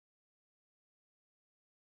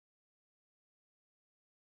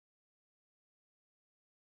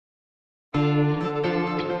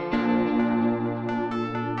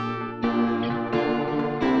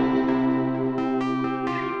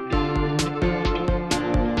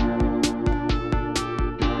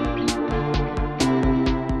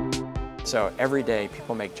So every day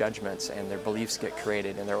people make judgments and their beliefs get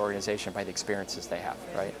created in their organization by the experiences they have,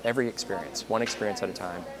 right? Every experience, one experience at a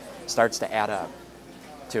time, starts to add up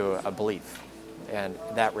to a belief. And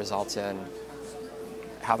that results in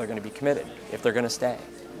how they're going to be committed, if they're going to stay.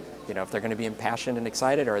 You know, if they're going to be impassioned and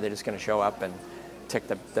excited, or are they just going to show up and tick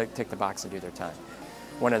the box and do their time.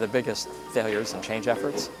 One of the biggest failures in change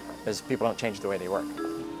efforts is people don't change the way they work.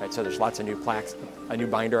 Right? So there's lots of new plaques, a new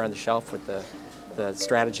binder on the shelf with the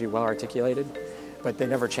strategy well articulated, but they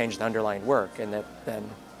never change the underlying work, and then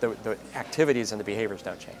the activities and the behaviors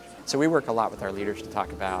don't change. So we work a lot with our leaders to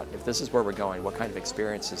talk about, if this is where we're going, what kind of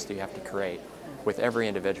experiences do you have to create with every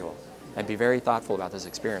individual? And be very thoughtful about those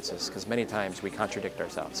experiences, because many times we contradict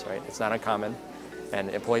ourselves, right? It's not uncommon,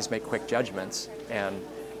 and employees make quick judgments, and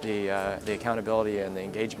the accountability and the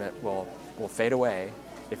engagement will fade away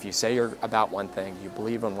if you say you're about one thing, you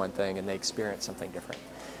believe in one thing, and they experience something different.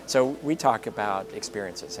 So we talk about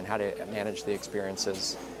experiences and how to manage the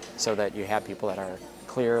experiences so that you have people that are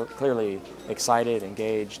clearly excited,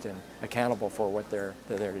 engaged, and accountable for what they're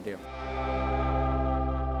there to do.